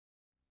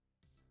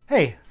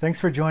Hey, thanks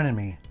for joining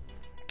me.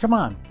 Come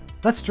on,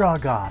 let's draw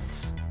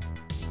goths.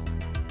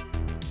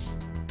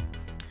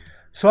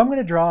 So I'm going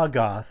to draw a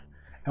goth,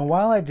 and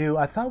while I do,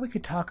 I thought we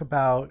could talk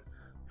about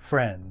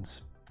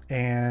friends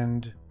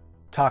and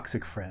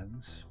toxic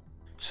friends.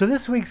 So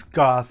this week's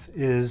goth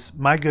is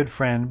my good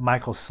friend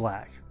Michael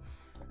Slack.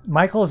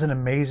 Michael is an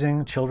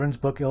amazing children's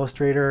book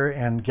illustrator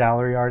and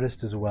gallery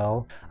artist as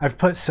well. I've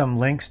put some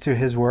links to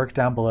his work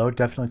down below,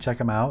 definitely check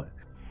him out.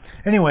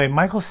 Anyway,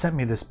 Michael sent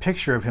me this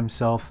picture of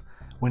himself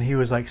when he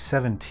was like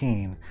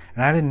 17,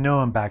 and I didn't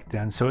know him back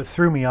then, so it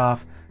threw me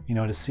off,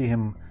 to see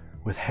him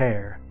with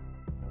hair.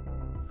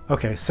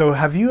 Okay, so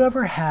have you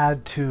ever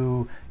had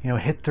to,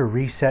 hit the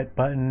reset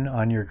button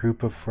on your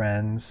group of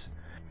friends?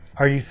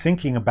 Are you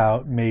thinking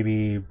about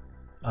maybe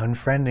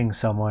unfriending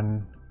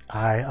someone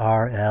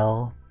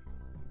IRL?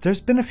 There's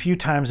been a few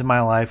times in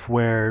my life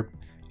where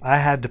I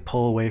had to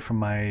pull away from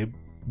my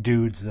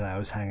dudes that I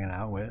was hanging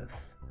out with.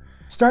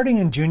 Starting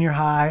in junior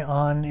high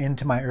on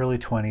into my early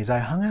 20s, I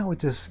hung out with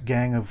this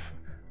gang of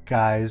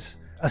guys,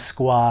 a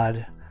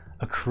squad,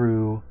 a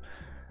crew,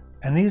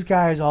 and these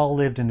guys all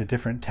lived in a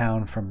different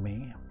town from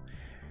me.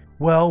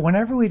 Well,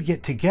 whenever we'd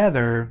get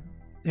together,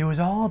 it was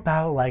all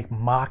about like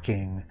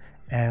mocking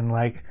and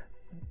like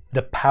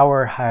the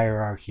power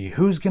hierarchy.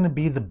 Who's going to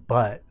be the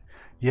butt?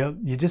 You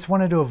just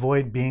wanted to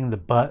avoid being the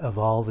butt of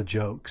all the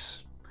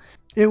jokes.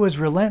 It was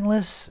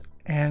relentless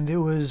and it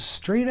was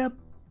straight up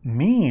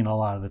mean a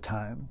lot of the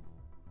time.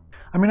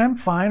 I mean, I'm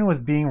fine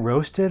with being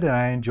roasted and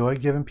I enjoy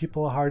giving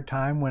people a hard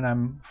time when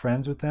I'm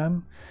friends with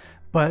them,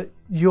 but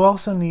you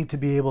also need to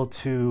be able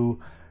to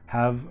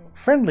have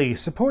friendly,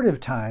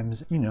 supportive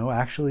times,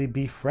 actually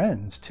be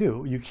friends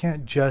too. You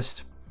can't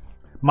just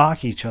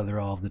mock each other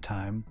all the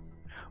time.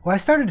 Well, I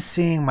started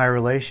seeing my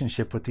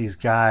relationship with these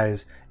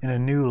guys in a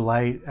new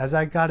light as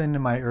I got into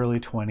my early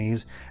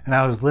 20s and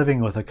I was living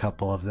with a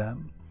couple of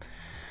them.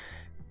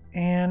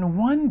 And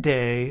one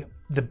day,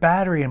 the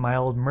battery in my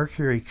old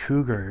Mercury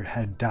Cougar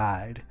had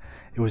died.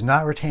 It was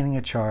not retaining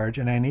a charge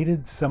and I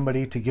needed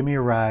somebody to give me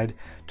a ride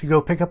to go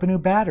pick up a new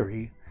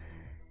battery.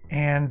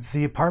 And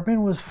the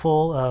apartment was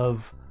full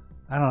of,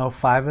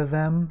 5 of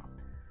them.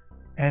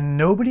 And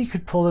nobody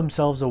could pull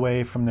themselves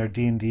away from their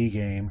D&D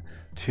game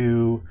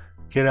to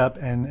get up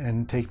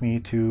and take me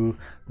to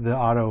the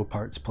auto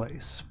parts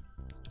place.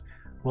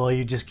 Well,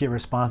 you just get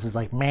responses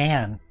like,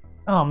 man,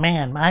 oh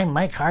man,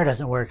 my car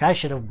doesn't work. I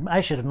should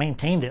have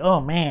maintained it. Oh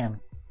man.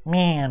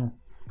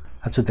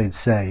 That's what they'd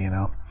say,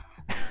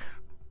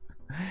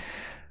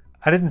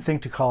 I didn't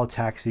think to call a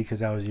taxi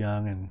because I was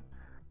young and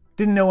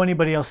didn't know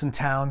anybody else in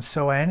town,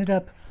 so I ended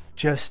up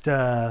just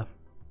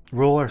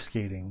roller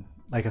skating,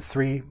 like a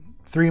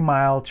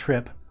 3-mile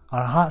trip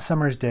on a hot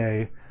summer's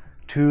day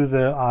to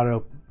the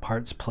auto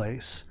parts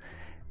place.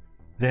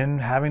 Then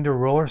having to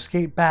roller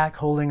skate back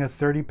holding a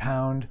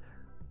 30-pound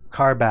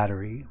car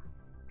battery.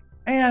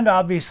 And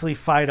obviously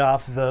fight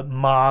off the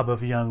mob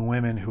of young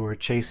women who were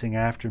chasing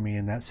after me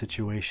in that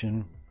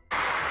situation.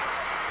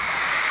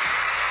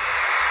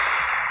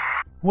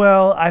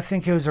 Well, I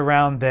think it was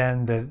around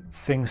then that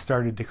things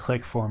started to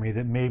click for me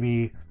that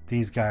maybe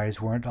these guys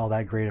weren't all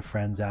that great of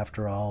friends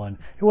after all, and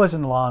it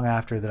wasn't long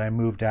after that I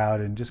moved out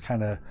and just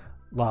kind of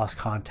lost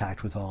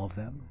contact with all of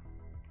them.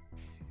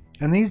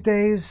 And these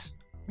days,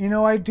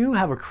 I do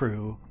have a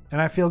crew,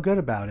 and I feel good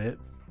about it.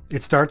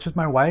 It starts with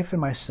my wife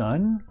and my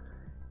son.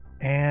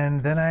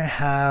 And then I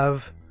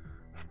have,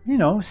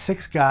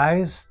 6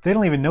 guys. They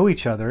don't even know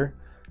each other,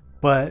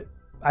 but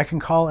I can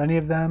call any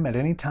of them at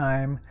any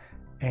time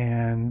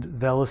and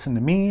they'll listen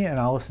to me and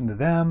I'll listen to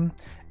them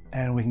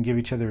and we can give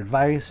each other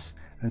advice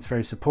and it's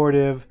very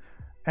supportive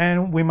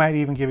and we might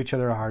even give each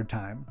other a hard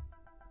time.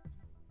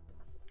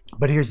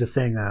 But here's the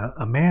thing,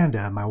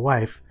 Amanda, my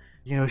wife,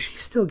 she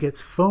still gets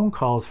phone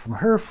calls from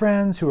her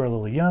friends who are a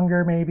little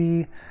younger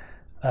maybe,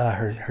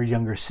 her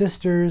younger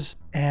sisters,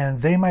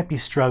 and they might be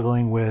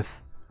struggling with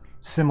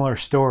similar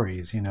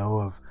stories,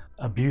 of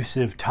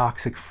abusive,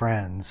 toxic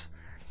friends.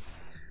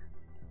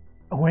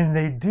 When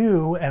they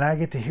do, and I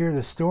get to hear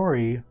the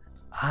story,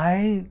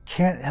 I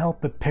can't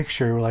help but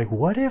picture,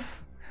 what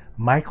if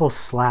Michael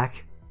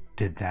Slack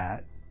did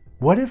that?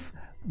 What if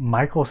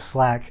Michael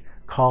Slack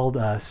called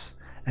us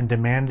and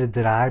demanded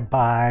that I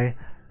buy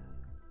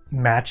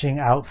matching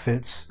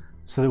outfits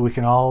so that we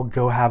can all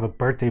go have a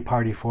birthday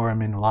party for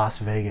him in Las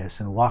Vegas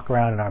and walk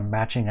around in our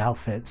matching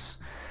outfits?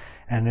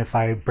 And if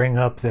I bring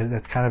up that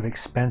that's kind of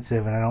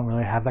expensive and I don't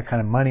really have that kind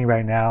of money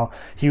right now,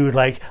 he would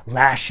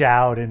lash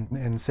out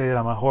and say that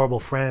I'm a horrible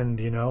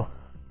friend,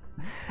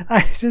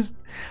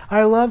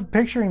 I love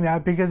picturing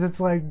that because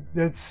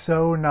it's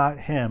so not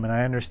him. And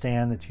I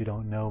understand that you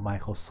don't know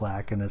Michael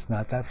Slack and it's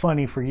not that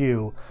funny for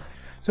you.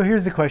 So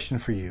here's the question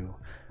for you.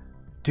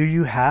 Do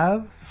you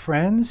have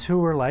friends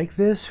who are like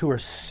this, who are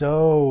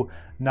so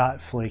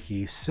not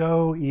flaky,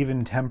 so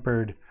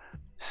even-tempered,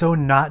 so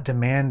not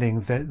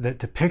demanding that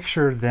to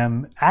picture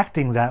them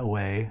acting that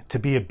way, to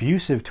be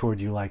abusive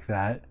toward you like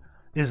that,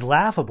 is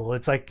laughable?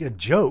 It's like a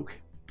joke.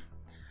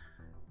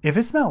 If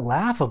it's not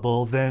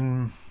laughable,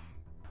 then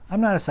I'm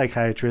not a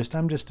psychiatrist.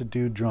 I'm just a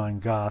dude drawing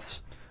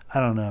goths.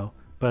 I don't know.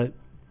 But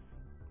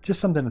Just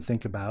something to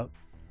think about.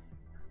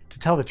 To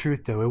tell the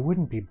truth though, it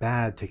wouldn't be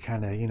bad to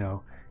kind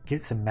of,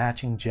 get some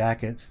matching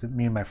jackets that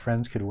me and my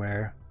friends could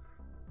wear.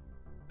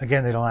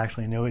 Again, they don't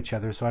actually know each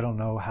other, so I don't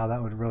know how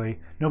that would really,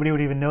 nobody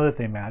would even know that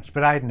they matched,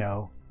 but I'd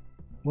know.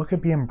 What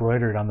could be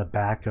embroidered on the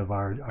back of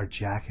our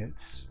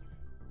jackets?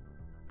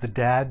 The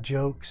dad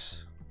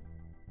jokes?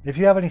 If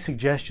you have any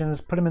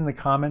suggestions, put them in the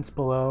comments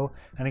below.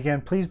 And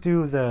again, please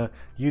do the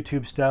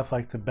YouTube stuff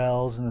like the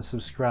bells and the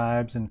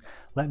subscribes and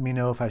let me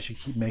know if I should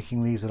keep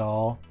making these at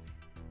all.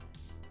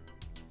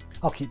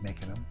 I'll keep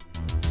making them.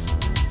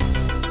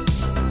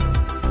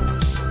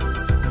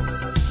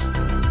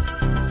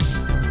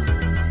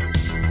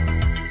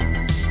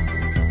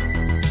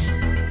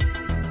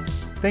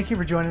 Thank you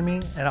for joining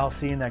me, and I'll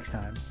see you next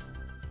time.